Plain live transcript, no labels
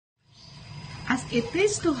As it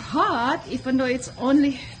is too hot, even though it's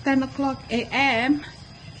only 10 o'clock a.m.,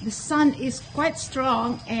 the sun is quite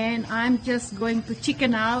strong, and I'm just going to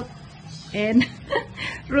chicken out and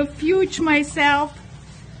refuge myself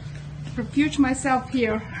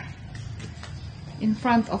here in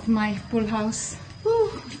front of my pool house.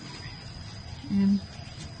 Whew. And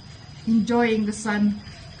enjoying the sun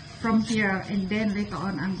from here, and then later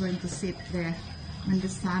on I'm going to sit there when the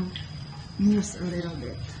sun moves a little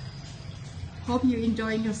bit. Hope you're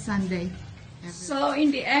enjoying your Sunday. So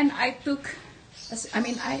in the end, I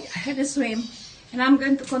had a swim, and I'm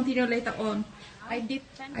going to continue later on. I did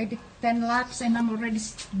 10 laps, and I'm already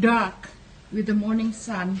dark with the morning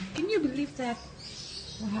sun. Can you believe that?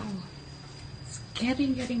 Wow, it's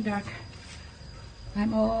getting dark.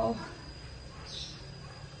 I'm all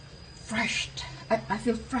fresh. I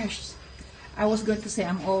feel fresh. I was going to say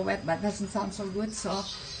I'm all wet, but that doesn't sound so good. So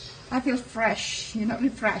I feel fresh,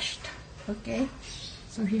 refreshed. Okay,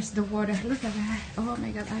 so here's the water. Look at that. Oh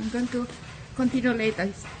my God, I'm going to continue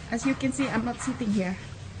later. As you can see, I'm not sitting here.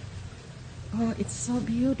 Oh, it's so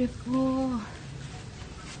beautiful.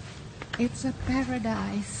 It's a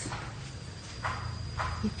paradise.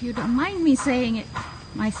 If you don't mind me saying it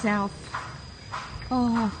myself.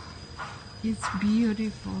 Oh, it's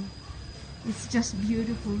beautiful. It's just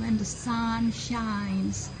beautiful when the sun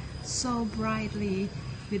shines so brightly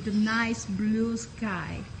with the nice blue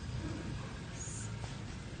sky.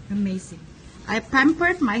 Amazing. I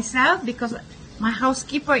pampered myself because my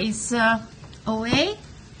housekeeper is away.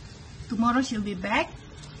 Tomorrow she'll be back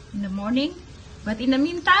in the morning. But in the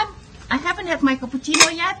meantime, I haven't had my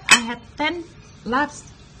cappuccino yet. I had 10 laps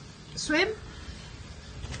swim,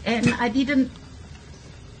 and I didn't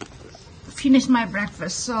finish my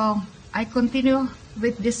breakfast. So I continue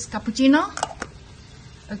with this cappuccino,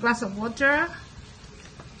 a glass of water,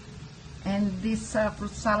 and this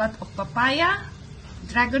fruit salad of papaya,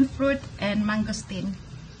 dragon fruit, and mangosteen.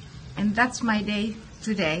 And that's my day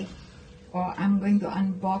today. Or I'm going to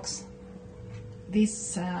unbox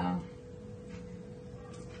these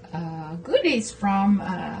goodies from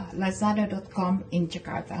lazada.com in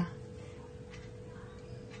Jakarta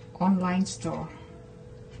online store.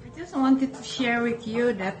 I just wanted to share with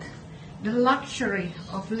you that the luxury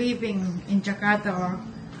of living in Jakarta, or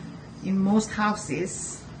in most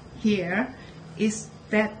houses here, is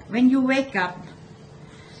that when you wake up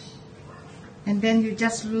and then you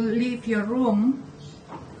just leave your room,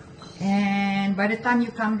 and by the time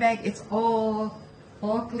you come back, it's all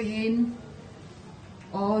clean,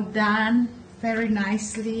 all done very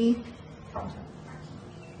nicely,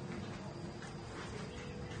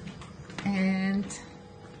 and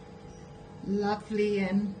lovely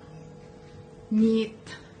and neat.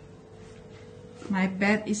 My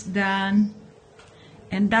bed is done,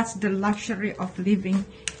 and that's the luxury of living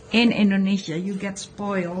in Indonesia. You get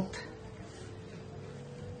spoiled.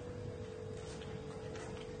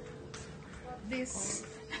 This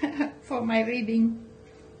for my reading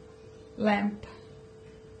lamp.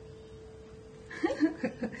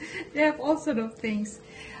 They have all sort of things.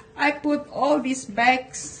 I put all these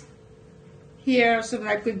bags here so that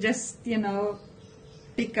I could just,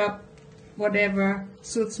 pick up whatever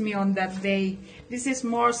suits me on that day. This is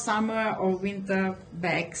more summer or winter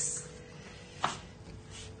bags,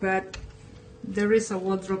 but there is a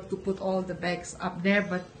wardrobe to put all the bags up there,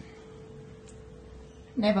 but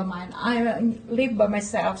never mind. I live by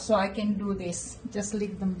myself, so I can do this. Just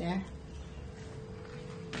leave them there.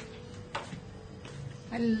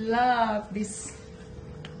 I love this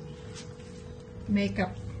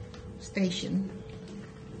makeup station.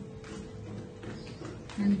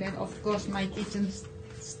 And then, of course, my kitchen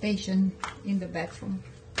station in the bedroom.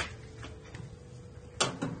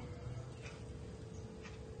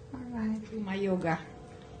 Alright, do my yoga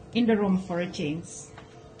in the room for a change.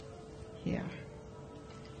 Here.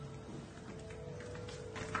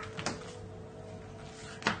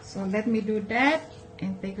 So let me do that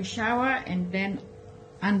and take a shower and then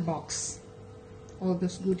unbox all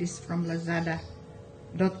those goodies from lazada.co.uk.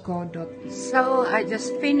 So I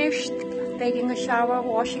just finished taking a shower,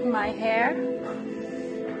 washing my hair,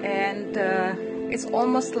 and it's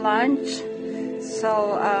almost lunch,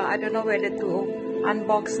 so I don't know whether to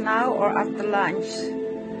unbox now or after lunch.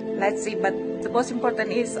 Let's see. But the most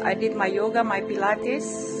important is I did my yoga, my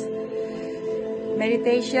Pilates,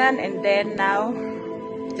 meditation, and then now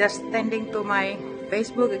just tending to my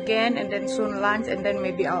Facebook again, and then soon lunch, and then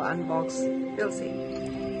maybe I'll unbox. We'll see.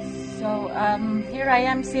 So here I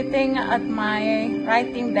am sitting at my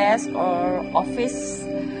writing desk or office,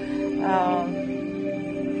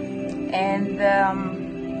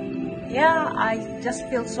 yeah, I just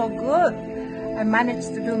feel so good. I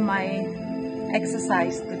managed to do my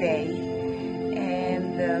exercise today,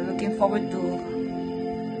 and looking forward to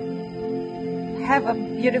have a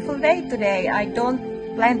beautiful day today. I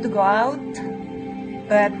don't plan to go out,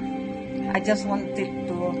 but I just wanted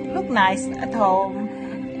to look nice at home,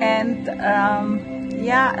 and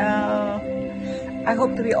I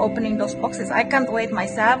hope to be opening those boxes. I can't wait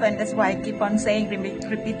myself, and that's why I keep on saying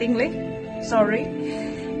repeatedly, sorry.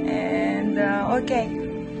 And okay,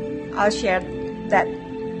 I'll share that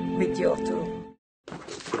with you too.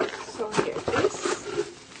 So here it is.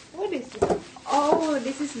 What is it? Oh,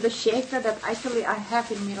 this is the shaker that actually I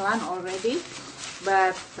have in Milan already,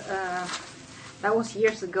 but that was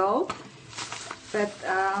years ago. But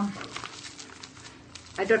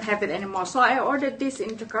I don't have it anymore. So I ordered this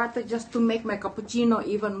in Jakarta just to make my cappuccino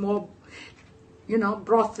even more, you know,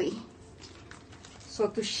 brothy. So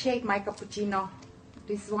to shake my cappuccino,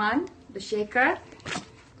 this one, the shaker.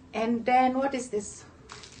 And then what is this?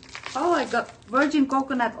 Oh, I got virgin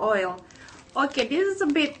coconut oil. Okay, this is a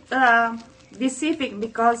bit deceiving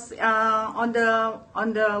because on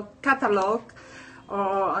the catalog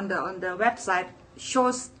or on the website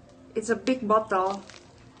shows it's a big bottle.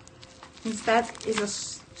 Instead, it's a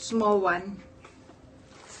small one.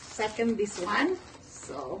 Second, this one.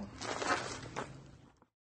 So,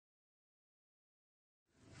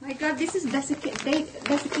 my God, this is desiccated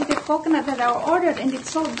coconut that I ordered, and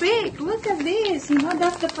it's so big. Look at this. You know,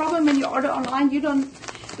 that's the problem when you order online. You don't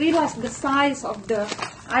realize the size of the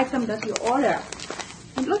item that you order.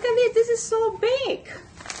 And look at this. This is so big.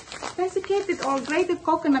 Desiccated or grated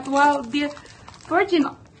coconut, while the virgin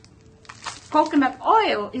coconut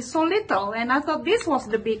oil is so little, and I thought this was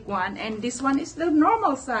the big one, and this one is the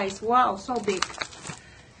normal size. Wow, so big.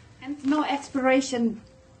 And no expiration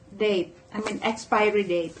date, I mean expiry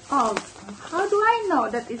date. Oh, how do I know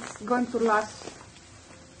that it's going to last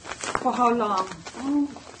for how long? Oh,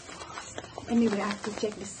 anyway, I have to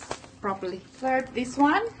check this properly. Third, this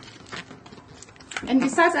one. And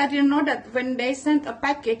besides, I didn't know that when they sent a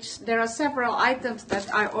package, there are several items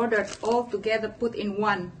that I ordered all together put in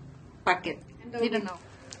one packet. Didn't know.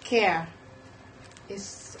 Care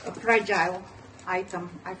is a fragile item.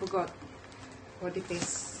 I forgot what it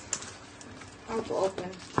is. How to open.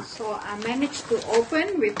 So I managed to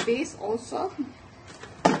open with this also.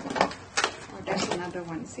 Oh, there's another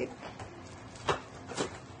one. See?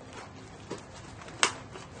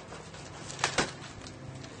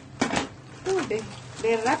 Oh,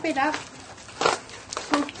 they wrap it up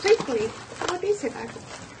so quickly. What is it? I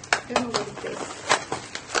don't know what it is.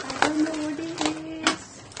 I don't know what it is.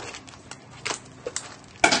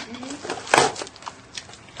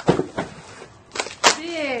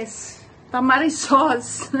 This tamari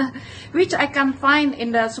sauce, which I can find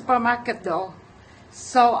in the supermarket though.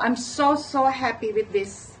 So I'm so happy with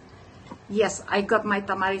this. Yes, I got my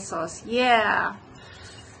tamari sauce. Yeah.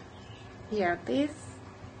 Here it is.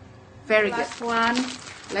 Very good. Last one.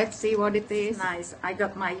 Let's see what it is. Nice. I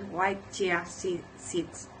got my white chia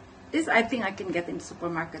seeds. This I think I can get in the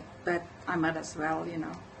supermarket, but I might as well, you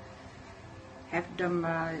know, have them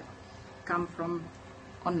come from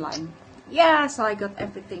online. Yeah, so I got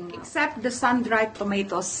everything except the sun-dried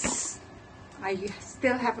tomatoes. I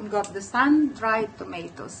still haven't got the sun-dried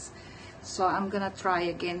tomatoes, so I'm gonna try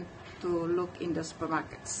again to look in the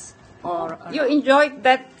supermarkets. Or you enjoyed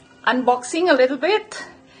that unboxing a little bit?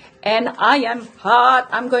 And I am hot.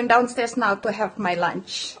 I'm going downstairs now to have my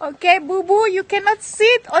lunch. Okay, Boo-Boo, you cannot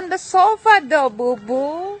sit on the sofa though,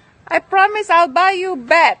 Boo-Boo. I promise I'll buy you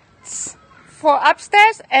beds for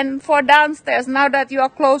upstairs and for downstairs now that you are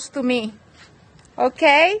close to me.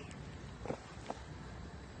 Okay?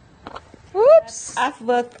 Oops. I've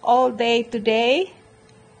worked all day today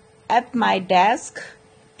at my desk.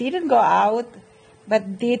 Didn't go out,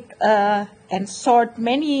 but did and sort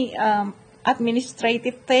many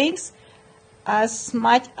administrative things as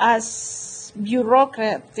much as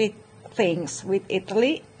bureaucratic things with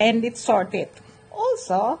Italy, and it's sorted.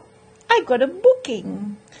 Also, I got a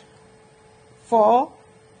booking for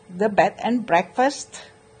the bed and breakfast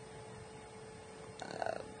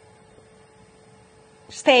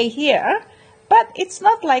stay here, but it's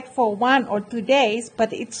not like for 1 or 2 days,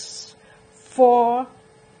 but it's for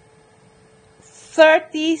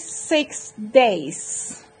 36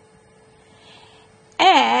 days.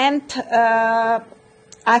 And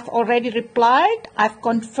I've already replied, I've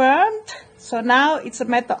confirmed, so now it's a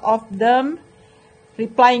matter of them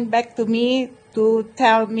replying back to me to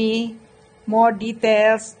tell me more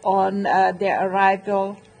details on their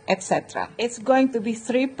arrival, etc. It's going to be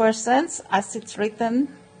 3 persons as it's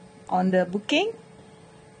written on the booking,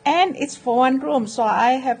 and it's for 1 room, so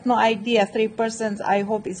I have no idea. 3 persons, I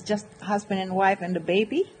hope it's just husband and wife and the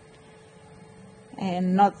baby.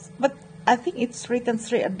 and not, but I think it's written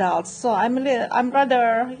 3 adults, so I'm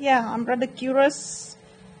rather curious,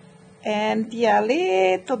 and yeah, a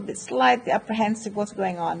little bit slightly apprehensive what's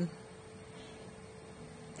going on.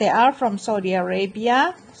 They are from Saudi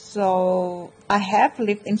Arabia, so I have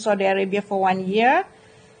lived in Saudi Arabia for 1 year,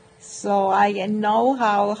 so I know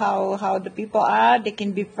how the people are. They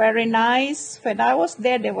can be very nice. When I was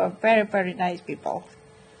there, they were very, very nice people,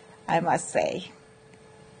 I must say.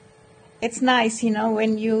 It's nice,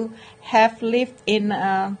 when you have lived in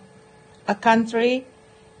a country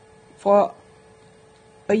for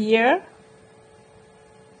a year,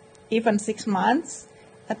 even 6 months,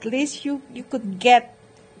 at least you could get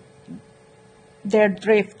their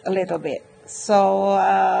drift a little bit. So,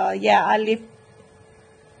 yeah, I live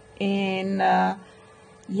in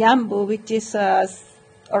Yambu, which is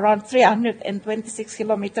around 326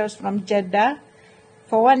 kilometers from Jeddah,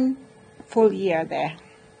 for 1 full year there.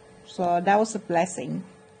 So that was a blessing.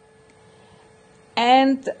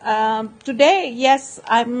 And today, yes,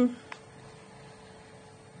 I'm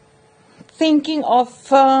thinking of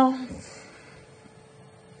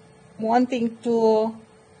wanting to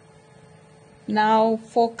now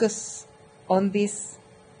focus on this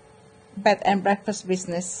bed and breakfast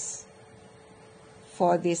business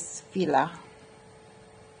for this villa.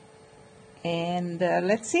 And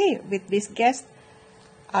let's see, with this guest,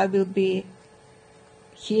 I will be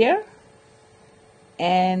here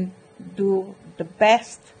and do the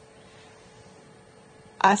best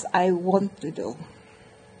as I want to do.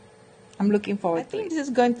 I'm looking forward to it. This is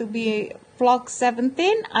going to be vlog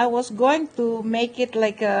 17. I was going to make it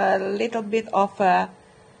like a little bit of a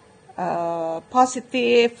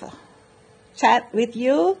positive chat with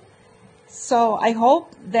you. So I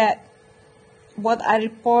hope that what I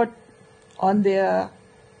report on the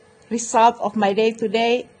result of my day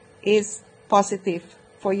today is positive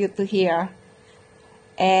for you to hear.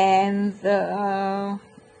 And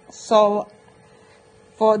so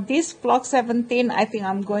for this vlog 17, I think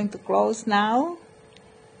I'm going to close now.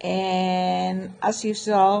 And as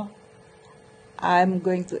usual, I'm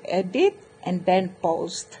going to edit and then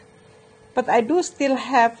post. But I do still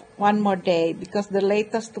have 1 more day because the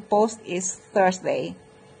latest to post is Thursday.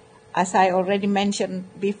 As I already mentioned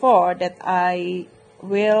before, that I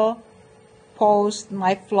will post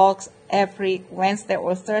my vlogs every Wednesday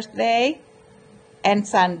or Thursday and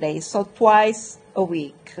Sunday, so twice a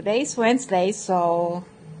week. Today is Wednesday, so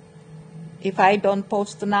if I don't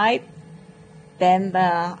post tonight, then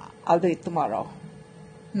I'll do it tomorrow.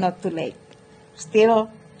 Not too late.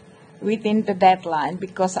 Still within the deadline,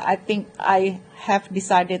 because I think I have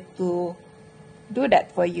decided to do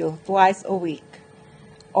that for you twice a week,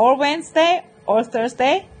 or Wednesday or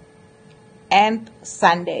Thursday and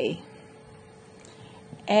Sunday.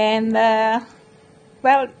 And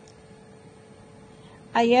well,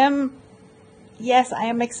 I am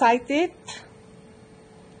excited,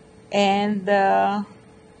 and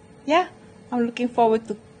yeah, I'm looking forward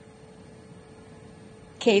to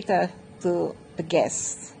cater to the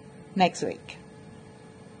guests next week.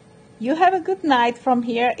 You have a good night from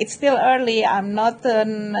here. It's still early. I'm not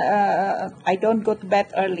I don't go to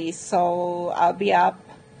bed early, so I'll be up,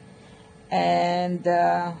 and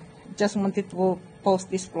just wanted to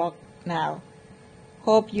post this vlog now.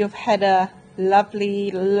 Hope you've had a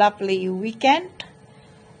lovely weekend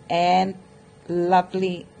and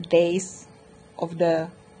lovely days of the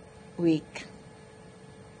week.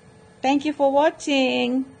 Thank you for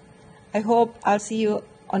watching. I hope I'll see you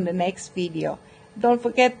on the next video. Don't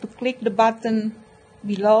forget to click the button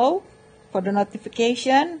below for the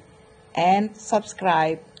notification and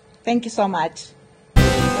subscribe. Thank you so much.